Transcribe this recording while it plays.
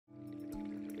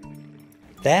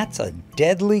That's a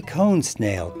deadly cone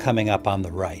snail coming up on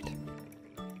the right.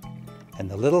 And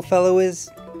the little fellow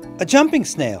is a jumping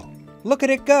snail. Look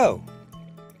at it go!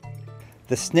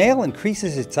 The snail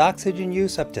increases its oxygen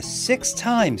use up to 6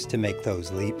 times to make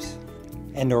those leaps.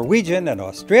 And Norwegian and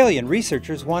Australian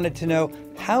researchers wanted to know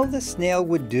how the snail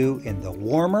would do in the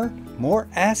warmer, more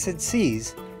acid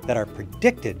seas that are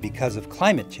predicted because of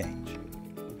climate change.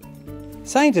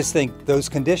 Scientists think those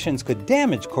conditions could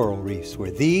damage coral reefs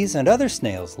where these and other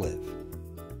snails live.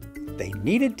 They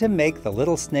needed to make the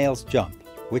little snails jump,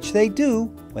 which they do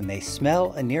when they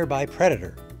smell a nearby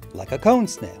predator, like a cone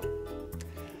snail.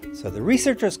 So the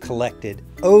researchers collected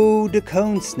eau de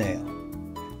cone snail.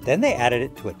 Then they added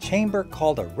it to a chamber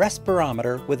called a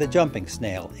respirometer with a jumping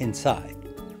snail inside.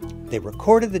 They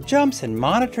recorded the jumps and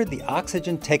monitored the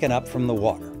oxygen taken up from the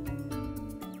water.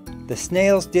 The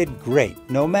snails did great,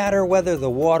 no matter whether the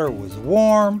water was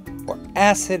warm or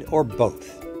acid or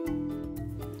both.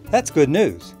 That's good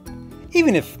news,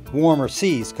 even if warmer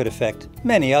seas could affect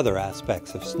many other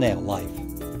aspects of snail life.